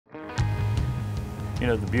You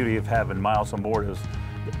know, the beauty of having Myles on board is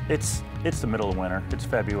it's the middle of winter, it's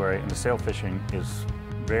February, and the sail fishing is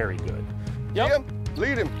very good. Yep. See him?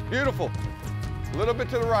 Lead him. Beautiful. A little bit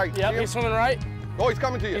to the right. Yep, he's swimming right. Oh, he's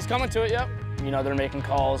coming to you. He's coming to it, yep. You know, they're making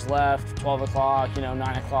calls left, 12 o'clock, you know,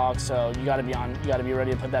 9 o'clock, so you gotta be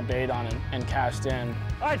ready to put that bait on and cast in.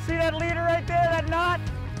 All right, see that leader right there, that knot?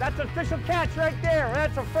 That's an official catch right there.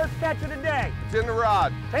 That's the first catch of the day. It's in the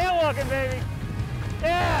rod. Tail looking, baby.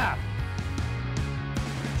 Yeah.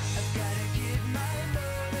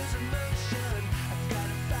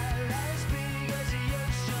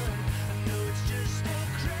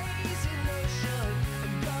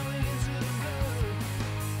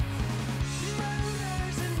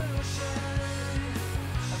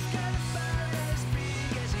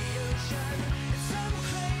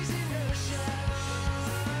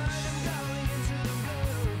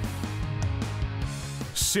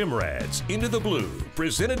 Simrad's Into the Blue,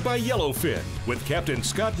 presented by Yellowfin, with Captain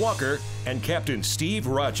Scott Walker and Captain Steve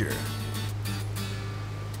Roger.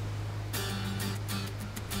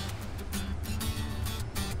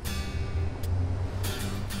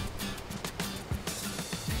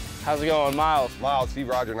 How's it going, Myles? Myles, Steve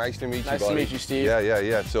Roger, nice to meet you, buddy. Nice to meet you, Steve.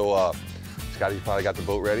 Yeah. So, Scotty probably got the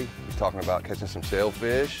boat ready. He's talking about catching some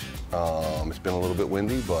sailfish. It's been a little bit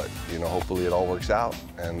windy, but, you know, hopefully it all works out.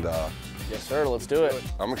 And yes, sir, let's do it.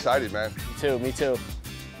 I'm excited, man. Me too.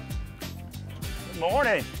 Good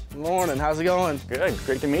morning. Good morning, how's it going? Good,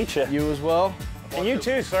 great to meet you. You as well? And you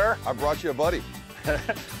too, sir. I brought you a buddy.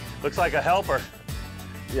 Looks like a helper.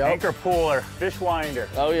 Yep. Anchor puller, fish winder.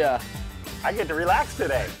 Oh, yeah. I get to relax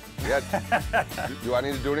today. Yeah. Do I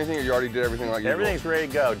need to do anything, or you already did everything like usual? Everything's ready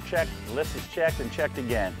to go. Check, the list is checked and checked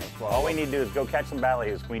again. All we need to do is go catch some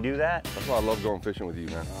ballyhoos. Can we do that? That's why I love going fishing with you,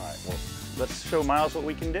 man. All right, well, let's show Myles what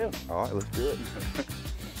we can do. All right, let's do it.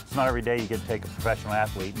 It's not every day you get to take a professional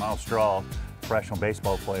athlete, Myles Straw, professional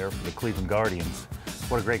baseball player for the Cleveland Guardians.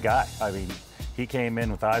 What a great guy. I mean, he came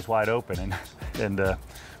in with eyes wide open, and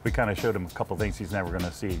we kind of showed him a couple things he's never going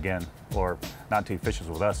to see again, or not until he fishes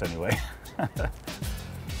with us anyway.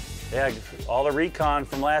 Yeah, all the recon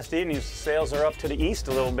from last evening, the sails are up to the east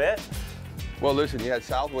a little bit. Well, listen, you had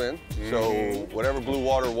south wind, so whatever blue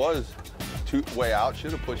water was way out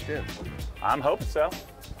should have pushed in. I'm hoping so.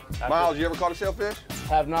 Myles, you ever caught a sailfish?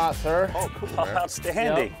 Have not, sir. Oh, cool, Oh, man.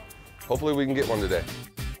 outstanding. Yep. Hopefully we can get one today.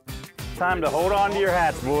 Time to hold on to your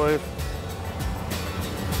hats, boys.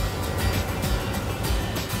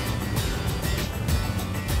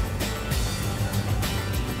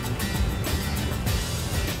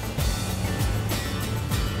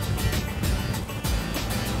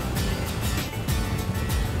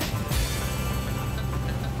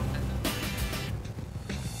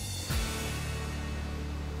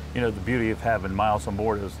 You know, the beauty of having Myles on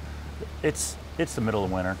board is it's the middle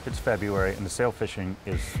of winter, it's February, and the sail fishing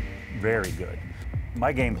is very good.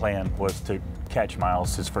 My game plan was to catch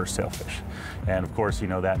Myles his first sailfish. And of course, you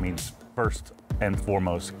know, that means first and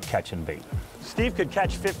foremost catching bait. Steve could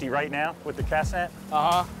catch 50 right now with the cast net.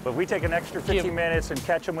 Uh-huh. But if we take an extra 50 minutes and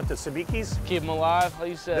catch them with the sabikis, Keep them alive, like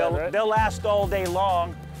you said, right? they'll last all day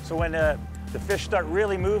long. So when the fish start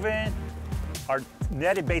really moving, our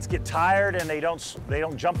netted baits get tired and they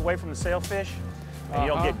don't jump away from the sailfish, and you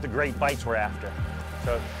don't get the great bites we're after.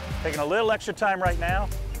 So taking a little extra time right now,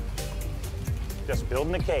 just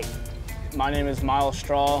building the cake. My name is Myles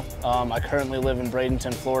Straw. I currently live in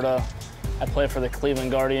Bradenton, Florida. I play for the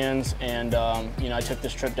Cleveland Guardians, and you know, I took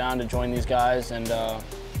this trip down to join these guys, and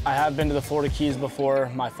I have been to the Florida Keys before.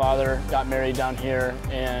 My father got married down here,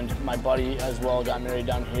 and my buddy as well got married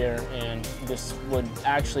down here, and this would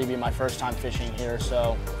actually be my first time fishing here,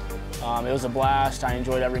 so it was a blast. I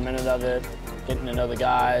enjoyed every minute of it, getting to know the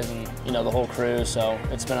guys and, you know, the whole crew, so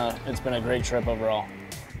it's been a great trip overall.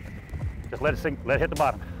 Just let it sink, let it hit the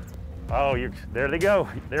bottom. Oh, there they go,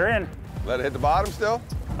 they're in. Let it hit the bottom still?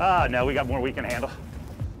 Ah, no, we got more we can handle.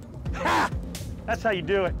 Ha! That's how you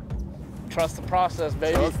do it. Trust the process,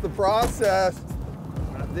 baby. Trust the process.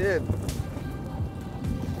 I did.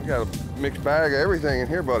 You got a mixed bag of everything in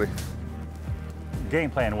here, buddy. Game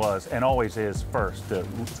plan was, and always is, first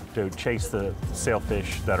to chase the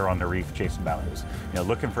sailfish that are on the reef, chasing ballyhoos. You know,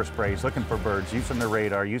 looking for sprays, looking for birds, using the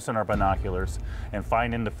radar, using our binoculars, and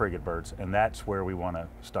finding the frigate birds. And that's where we want to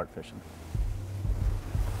start fishing.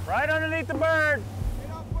 Right underneath the bird.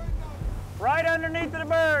 Right underneath the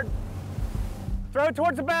bird. Throw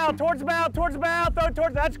towards the bow, towards the bow, towards the bow, throw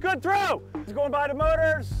towards, that's good throw. He's going by the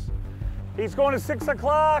motors. He's going to 6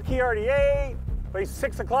 o'clock, he already ate, but he's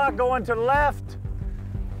 6 o'clock going to the left.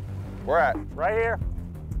 Where at? Right here.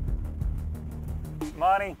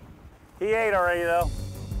 Money. He ate already though.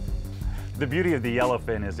 The beauty of the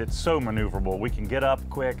yellowfin is it's so maneuverable. We can get up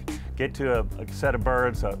quick, get to a set of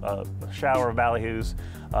birds, a shower of ballyhoos,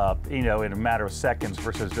 you know, in a matter of seconds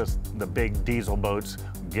versus just the big diesel boats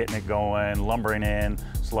getting it going, lumbering in,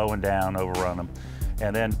 slowing down, overrun them.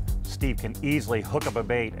 And then Steve can easily hook up a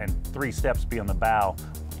bait and 3 steps be on the bow,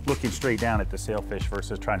 looking straight down at the sailfish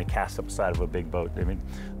versus trying to cast up the side of a big boat. I mean,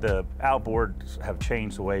 the outboards have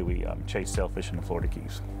changed the way we chase sailfish in the Florida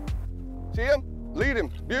Keys. See him? Lead him.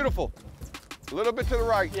 Beautiful. A little bit to the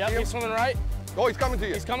right. Yep, he's swimming right. Oh, he's coming to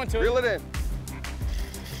you. He's coming to Reel it. it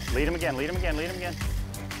in. Lead him again, lead him again, lead him again.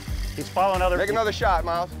 He's following other. Make another shot,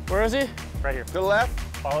 Myles. Where is he? Right here. To the left.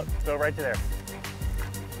 Follow, go right to there.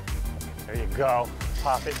 There you go.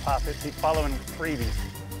 Pop it, pop it. Keep following freebies.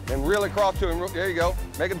 And reel it across to him. There you go.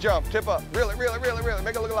 Make him jump. Tip up. Reel it, reel it, reel it, reel it.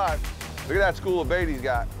 Make it look alive. Look at that school of bait he's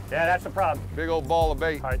got. Yeah, that's the problem. Big old ball of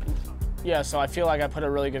bait. All right. Yeah, so I feel like I put a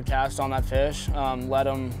really good cast on that fish, led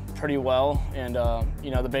him pretty well, and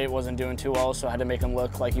you know, the bait wasn't doing too well, so I had to make him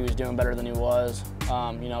look like he was doing better than he was.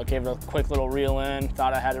 You know, gave it a quick little reel in,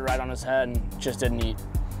 thought I had it right on his head, and just didn't eat.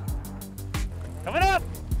 Coming up.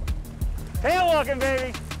 Tail walking,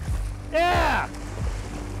 baby. Yeah.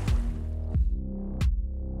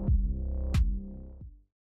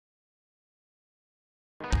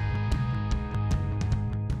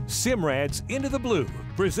 Simrad's Into the Blue,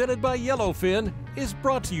 presented by Yellowfin, is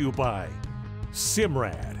brought to you by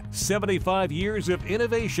Simrad, 75 years of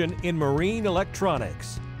innovation in marine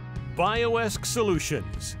electronics. BioEsk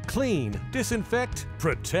Solutions, clean, disinfect,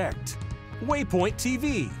 protect. Waypoint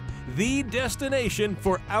TV, the destination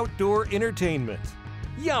for outdoor entertainment.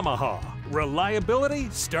 Yamaha, reliability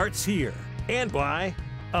starts here. And by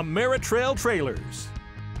Ameritrail Trailers.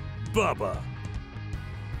 Bubba.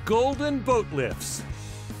 Golden Boat Lifts.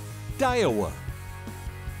 Daiwa,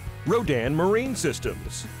 Rodan Marine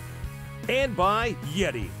Systems, and by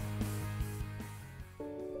Yeti.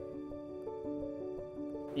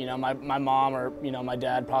 You know, my mom or, you know, my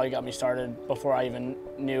dad probably got me started before I even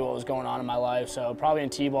knew what was going on in my life. So probably in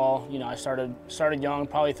T-ball, you know, I started young,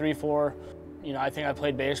 probably 3, 4. You know, I think I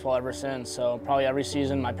played baseball ever since. So probably every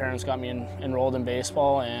season my parents got me enrolled in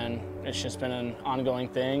baseball, and it's just been an ongoing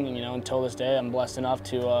thing. And, you know, until this day, I'm blessed enough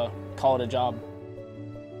to call it a job.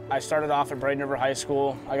 I started off at Braden River High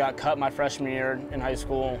School. I got cut my freshman year in high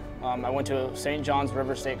school. I went to St. John's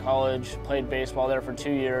River State College, played baseball there for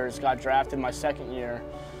 2 years, got drafted my second year,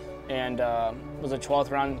 and was a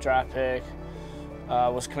 12th round draft pick.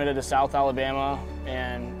 Was committed to South Alabama,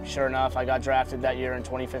 and sure enough, I got drafted that year in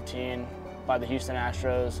 2015 by the Houston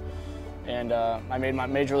Astros. And I made my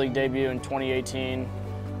major league debut in 2018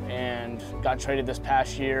 and got traded this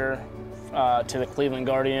past year to the Cleveland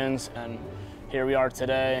Guardians. And here we are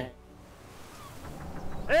today.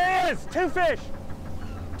 There he is, 2 fish.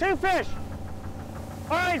 2 fish.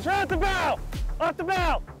 All right, he's right at the bow. Off the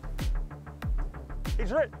bow.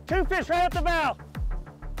 He's 2 fish right at the bow.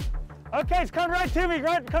 Okay, he's coming right to me,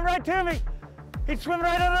 come right to me. He's swimming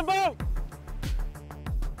right under the boat.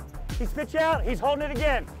 He spit you out, he's holding it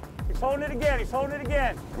again. He's holding it again, he's holding it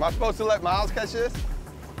again. Am I supposed to let Myles catch this?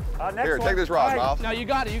 Next Here, one. take this rod, Right. Myles. No, you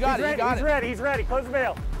got it, you got it, you got it. He's ready, close the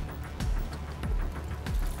bail.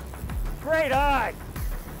 Great eye.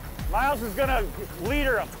 Myles is gonna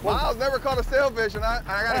leader him. Myles never caught a sailfish, and I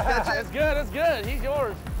gotta catch it. That's good, he's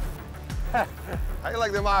yours. How you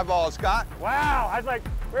like them eyeballs, Scott? Wow, I was like,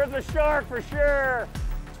 where's the shark for sure?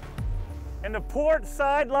 In the port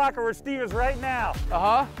side locker where Steve is right now.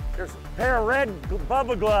 Uh-huh. There's a pair of red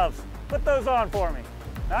Bubba gloves. Put those on for me.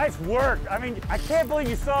 Nice work. I mean, I can't believe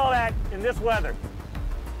you saw that in this weather.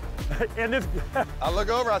 in this. I look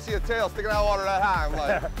over, I see a tail sticking out of water that high. I'm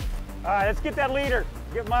like, All right, let's get that leader.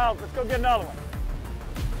 Get Myles, let's go get another one.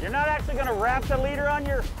 You're not actually gonna wrap the leader on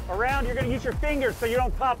around, you're gonna use your fingers so you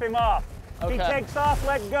don't pop him off. Okay. If he takes off,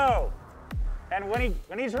 let go. And when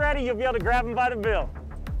he's ready, you'll be able to grab him by the bill.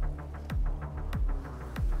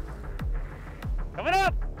 Coming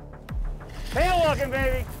up. Tail walking,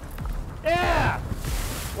 baby. Yeah.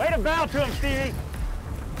 Way to bow to him, Stevie.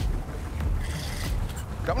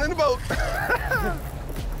 coming in the boat.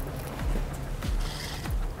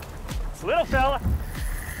 This little fella.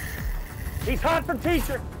 He's hot for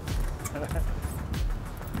teacher.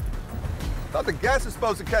 Thought the guest is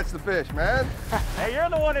supposed to catch the fish, man. Hey, you're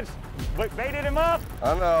the one that's baited him up.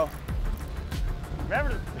 I know.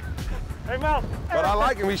 Remember? Hey, Myles. But I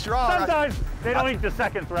like him, he's strong. Sometimes they don't eat the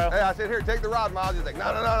second throw. Hey, I said, here, take the rod, Myles. He's like,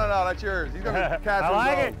 no, that's yours. He's gonna catch I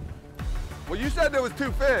like it. Well, you said there was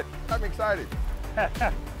 2 fish. I'm excited. All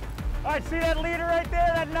right, see that leader right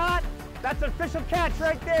there, that knot? That's an official catch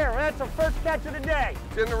right there. That's the first catch of the day.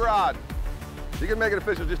 It's in the rod. You can make it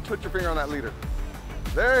official, just put your finger on that leader.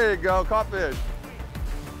 There you go, caught fish.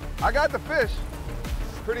 I got the fish.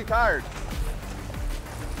 Pretty tired.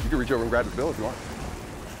 You can reach over and grab the bill if you want.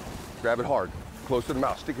 Grab it hard, close to the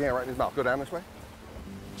mouth. Stick your hand right in his mouth. Go down this way.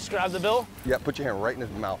 Just grab the bill? Yeah, put your hand right in his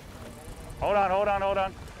mouth. Hold on, hold on, hold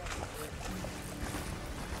on.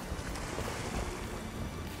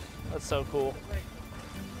 That's so cool.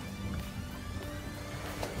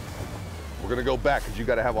 We're gonna go back because you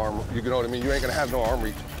gotta have arm, you know what I mean? You ain't gonna have no arm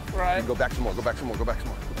reach. Right. You go back some more, go back some more, go back some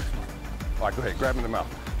more, go back some more. All right, go ahead, grab him in the mouth.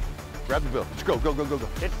 Grab the bill, just go, go, go, go, go.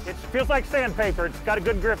 It feels like sandpaper. It's got a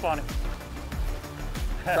good grip on it.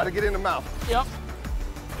 Try to get in the mouth. Yep.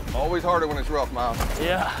 Always harder when it's rough, Myles.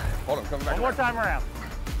 Yeah. Hold on, come back. One more time around.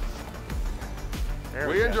 There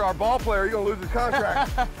we injure go. our ball player, you're gonna lose his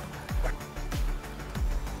contract.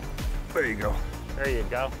 There you go. There you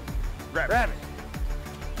go. Grab Grab it. it.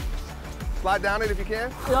 Slide down it if you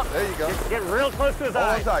can. Yep. There you go. Get real close to his Hold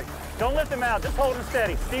on eyes. tight. Don't lift him out. Just hold him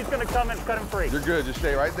steady. Steve's gonna come and cut him free. You're good, just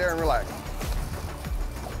stay right there and relax.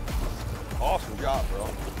 Awesome job, bro.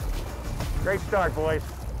 Great start, boys.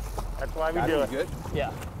 That's why we do it. Good?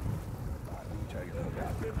 Yeah.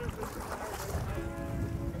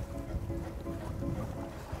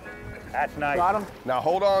 That's nice. Got him? Now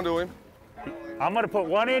hold on to him. I'm gonna put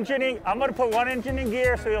one engine in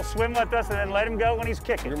gear so he'll swim with us and then let him go when he's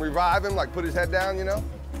You're kicking. gonna revive him, like put his head down, you know?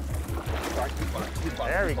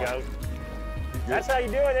 There we go. That's how you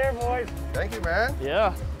do it there, boys. Thank you, man.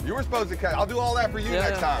 Yeah. You were supposed to catch. I'll do all that for you Yeah,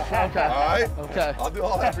 next yeah. time. Okay. All right? Okay. I'll do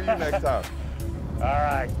all that for you next time. All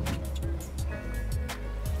right.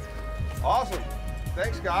 Awesome.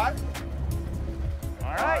 Thanks, Scott. All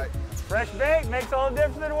right. right. Fresh bait makes all the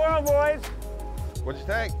difference in the world, boys. What'd you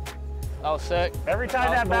think? That was sick. Every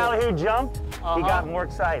time that That was cool. ballyhoo jumped, he got more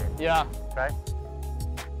excited. Yeah. Okay.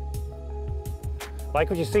 Like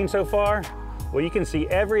what you've seen so far? Well, you can see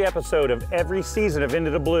every episode of every season of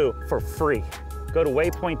Into the Blue for free. Go to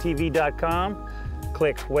waypointtv.com,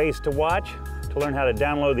 click Ways to Watch to learn how to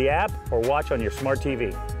download the app or watch on your smart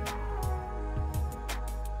TV.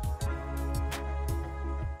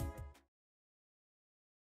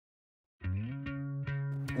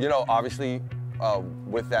 You know, obviously,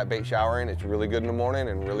 with that bait showering, it's really good in the morning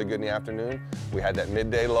and really good in the afternoon. We had that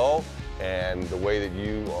midday lull, and the way that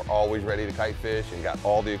you are always ready to kite fish and got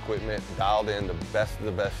all the equipment dialed in, the best of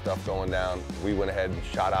the best stuff going down, we went ahead and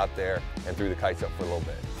shot out there and threw the kites up for a little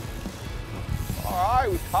bit. All right,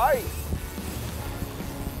 we tight.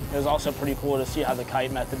 It was also pretty cool to see how the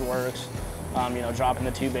kite method works. You know, dropping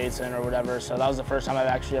the two baits in or whatever. So that was the first time I've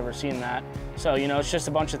actually ever seen that. So, you know, it's just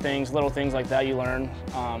a bunch of things, little things like that you learn.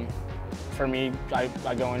 For me, I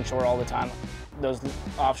go inshore all the time. Those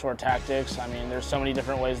offshore tactics, I mean, there's so many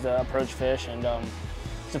different ways to approach fish, and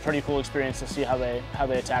it's a pretty cool experience to see how they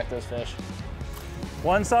attack those fish.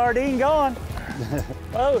 One sardine gone.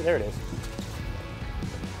 Oh, there it is.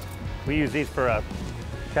 We use these for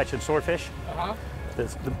catching swordfish. Uh-huh.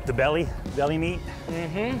 The belly meat.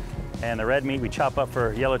 Mm-hmm. And the red meat we chop up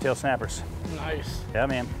for yellowtail snappers. Nice. Yeah,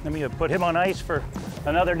 man. Let me put him on ice for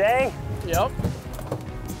another day. Yep.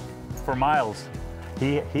 For Myles,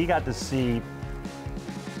 he got to see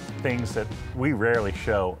things that we rarely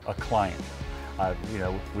show a client. You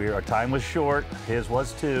know, our time was short, his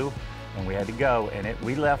was too, and we had to go, and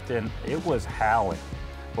we left and it was howling.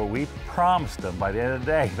 But we promised him by the end of the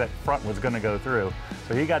day that front was gonna go through.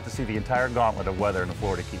 So he got to see the entire gauntlet of weather in the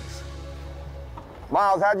Florida Keys.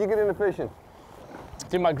 Myles, how'd you get into fishing?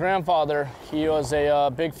 Through my grandfather. He was a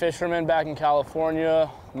big fisherman back in California,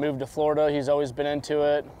 moved to Florida. He's always been into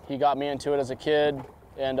it. He got me into it as a kid.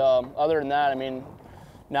 And other than that, I mean,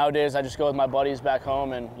 nowadays I just go with my buddies back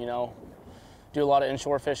home and, you know, do a lot of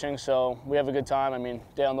inshore fishing. So we have a good time. I mean,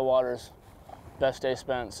 day on the water's best day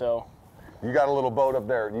spent, so. You got a little boat up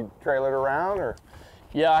there. You trail it around, or?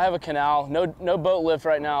 Yeah, I have a canal. No boat lift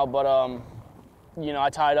right now, but, you know, I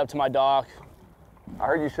tie it up to my dock. I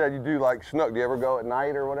heard you said you do like snook. Do you ever go at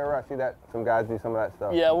night or whatever? I see that some guys do some of that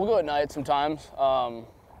stuff. Yeah, we'll go at night sometimes.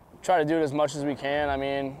 Try to do it as much as we can. I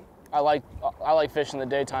mean, I like fishing the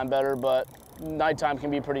daytime better, but nighttime can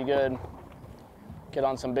be pretty good. Get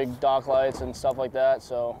on some big dock lights and stuff like that,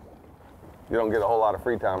 so. You don't get a whole lot of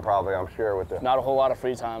free time probably, I'm sure, with the Not a whole lot of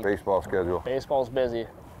free time. baseball schedule. Baseball's busy.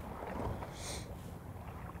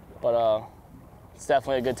 But it's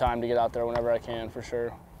definitely a good time to get out there whenever I can, for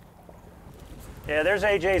sure. Yeah, there's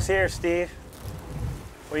AJ's here, Steve.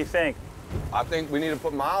 What do you think? I think we need to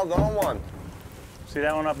put Myles on one. See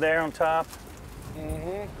that one up there on top?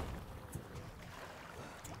 Mm-hmm.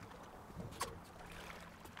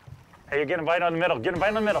 Hey, you're getting a bite on the middle. Get a bite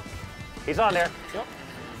on the middle. He's on there. Yep.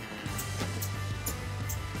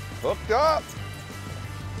 Hooked up.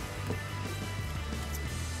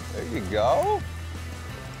 There you go.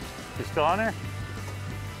 You still on there?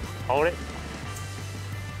 Hold it.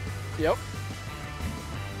 Yep.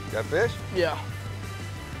 Got fish? Yeah.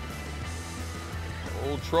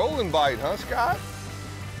 Old trolling bite, huh, Scott?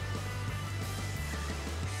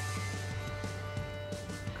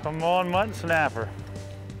 Come on, mutton snapper.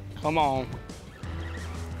 Come on.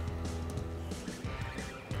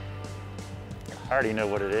 I already know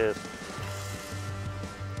what it is.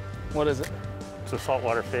 What is it? It's a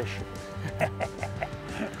saltwater fish.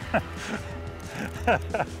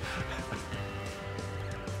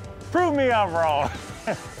 Prove me I'm wrong.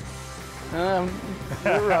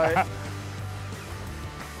 You're right.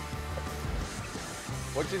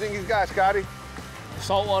 What do you think he's got, Scotty?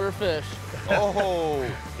 Saltwater fish. Oh,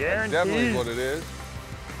 that's Guaranteed. definitely what it is.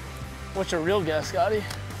 What's your real guess, Scotty?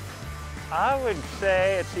 I would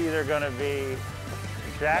say it's either going to be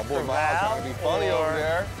Jack My boy Myles trying to be funny or over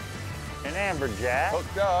there. an amberjack.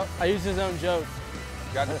 Hooked up. I used his own joke.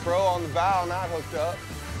 Got the pro on the bow, not hooked up.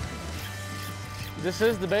 This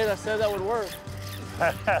is the bait I said that would work.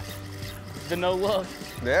 The no look.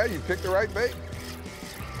 Yeah, you picked the right bait.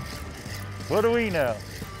 What do we know?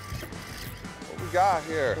 What we got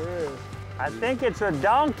here? There is. I think it's a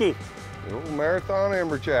donkey. The old marathon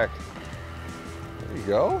amberjack. There you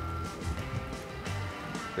go.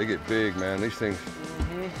 They get big, man. These things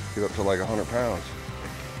get up to like 100 pounds.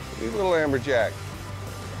 These little amberjack.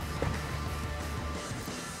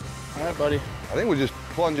 All right, buddy. I think we just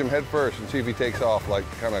plunge him head first and see if he takes off, like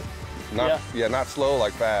kind of not, yeah, not slow,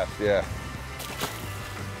 like fast. Yeah.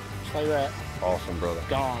 Just like that. Awesome, brother.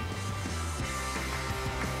 Gone.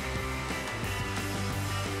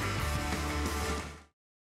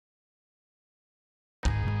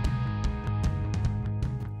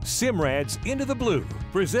 Simrad's Into the Blue,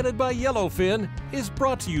 presented by Yellowfin, is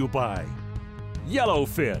brought to you by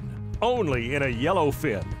Yellowfin, only in a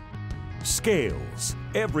Yellowfin. Scales,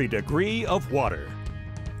 every degree of water.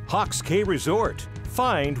 Hawks Cay Resort,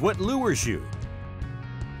 find what lures you.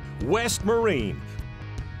 West Marine.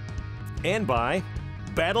 And by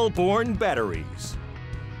Battleborn Batteries.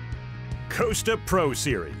 Costa Pro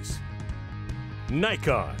Series.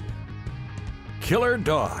 Nikon. Killer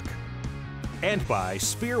Dog. And by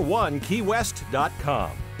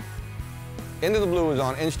SpearOneKeyWest.com. Into the Blue is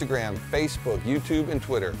on Instagram, Facebook, YouTube, and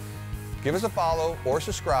Twitter. Give us a follow or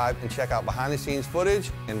subscribe and check out behind-the-scenes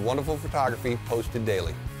footage and wonderful photography posted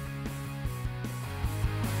daily.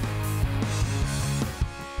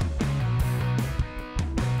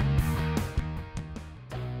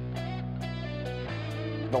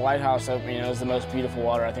 The lighthouse, is the most beautiful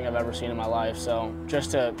water I think I've ever seen in my life. So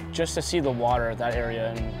just to see the water at that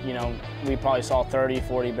area, and we probably saw 30,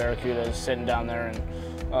 40 barracudas sitting down there, and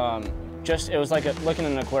it was like looking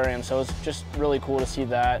in an aquarium. So it was just really cool to see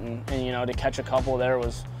that, and to catch a couple there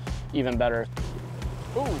was even better.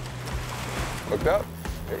 Ooh. Hooked up.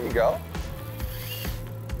 There you go.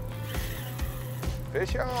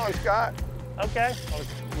 Fish on, Scott. Okay, I was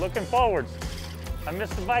looking forwards. I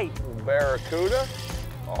missed the bite. Barracuda.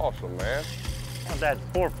 Awesome, man. That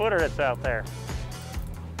 4-footer that's out there.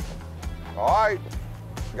 All right.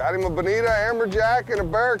 Got him a bonita, amberjack, and a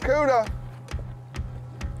barracuda.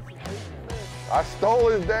 I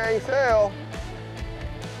stole his dang sail.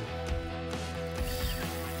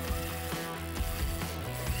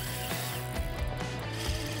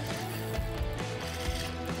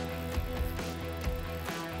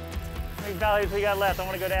 How many valleys we got left? I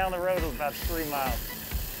want to go down the road about 3 miles.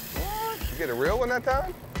 What? You get a real one that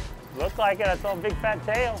time? Looked like it. I saw a big fat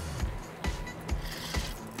tail.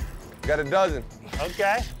 Got a dozen.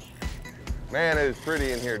 Okay. Man, it is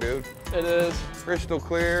pretty in here, dude. It is. Crystal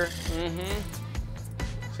clear.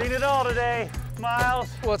 Seen it all today, Miles.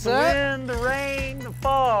 What's the that? The wind, the rain, the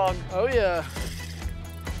fog. Oh yeah.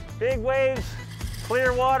 Big waves,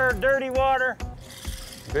 clear water, dirty water.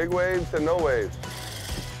 Big waves to no waves.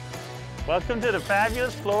 Welcome to the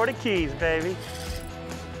fabulous Florida Keys, baby.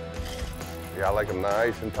 Yeah, I like him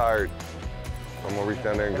nice and tired. I'm gonna reach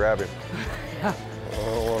down there and grab him. I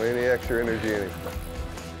don't want any extra energy in him.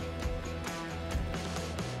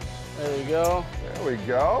 There we go. There we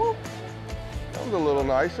go. That was a little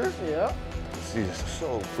nicer. Yep. He's just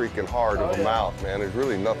so freaking hard of a yeah. mouth, man. There's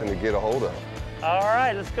really nothing to get a hold of. All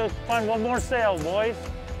right, let's go find one more sail, boys.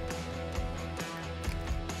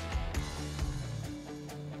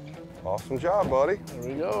 Awesome job, buddy. There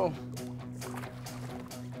we go.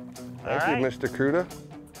 Thank you, Mr. Cuda.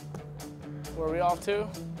 Where are we off to?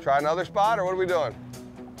 Try another spot, or what are we doing?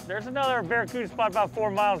 There's another barracuda spot about 4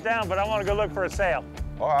 miles down, but I want to go look for a sail.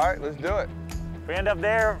 All right, let's do it. If we end up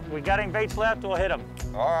there, we got any baits left, we'll hit them.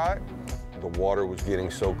 All right. The water was getting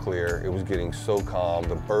so clear, it was getting so calm,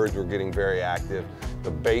 the birds were getting very active, the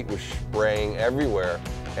bait was spraying everywhere,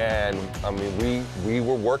 and I mean, we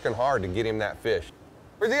were working hard to get him that fish.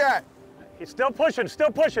 Where's he at? He's still pushing, still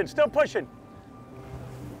pushing, still pushing.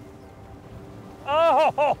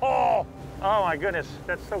 Oh, ho, ho. Oh my goodness,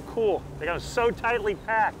 that's so cool. They got him so tightly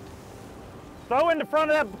packed. Throw in the front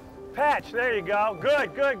of that patch, there you go.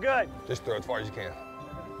 Good, good, good. Just throw as far as you can.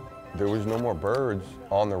 There was no more birds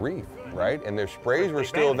on the reef, right? And their sprays were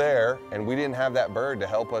still there, and we didn't have that bird to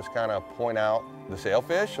help us kind of point out the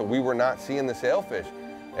sailfish, so we were not seeing the sailfish.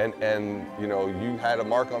 And you know, you had a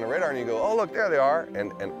mark on the radar and you go, oh look, there they are.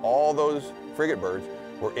 And all those frigate birds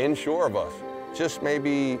were inshore of us, just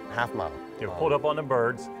maybe half mile. You pulled up on the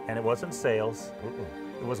birds, and it wasn't sails.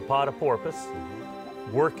 It was a pod of porpoise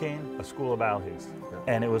working a school of ballyhoos.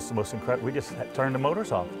 And it was the most incredible. We just turned the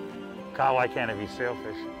motors off. Kyle, why can't it be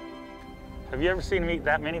sailfish? Have you ever seen him eat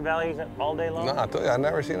that many ballyhoos all day long? No, I tell you, I've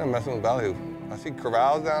never seen them messing with ballyhoo. I see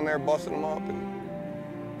crevalles down there busting them up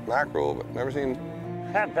and mackerel, but never seen.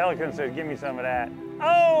 That pelican said, give me some of that.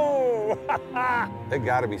 Oh! They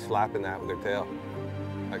gotta be slapping that with their tail.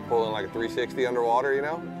 Like pulling like a 360 underwater, you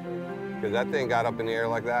know? Because that thing got up in the air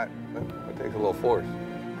like that. It takes a little force.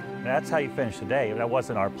 And that's how you finish the day. That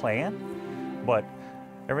wasn't our plan, but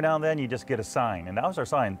every now and then you just get a sign, and that was our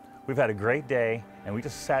sign. We've had a great day, and we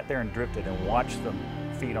just sat there and drifted and watched them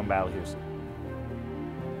feed on ballyhoos.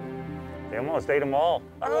 They almost ate them all.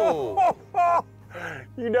 Oh!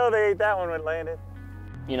 You know they ate that one when it landed.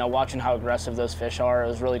 You know, watching how aggressive those fish are, it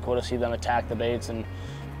was really cool to see them attack the baits and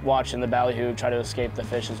watching the ballyhoo try to escape the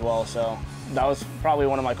fish as well. So that was probably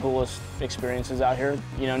one of my coolest experiences out here.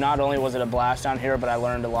 You know, not only was it a blast down here, but I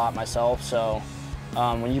learned a lot myself. So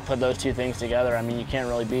when you put those two things together, I mean, you can't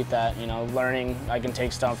really beat that. You know, learning, I can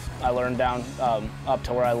take stuff I learned down up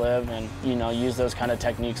to where I live and, you know, use those kind of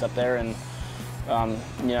techniques up there. And,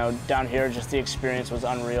 you know, down here, just the experience was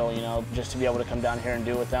unreal. You know, just to be able to come down here and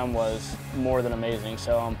do it with them was more than amazing.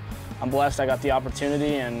 So I'm blessed I got the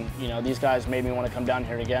opportunity, and, you know, these guys made me want to come down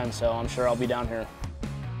here again, so I'm sure I'll be down here.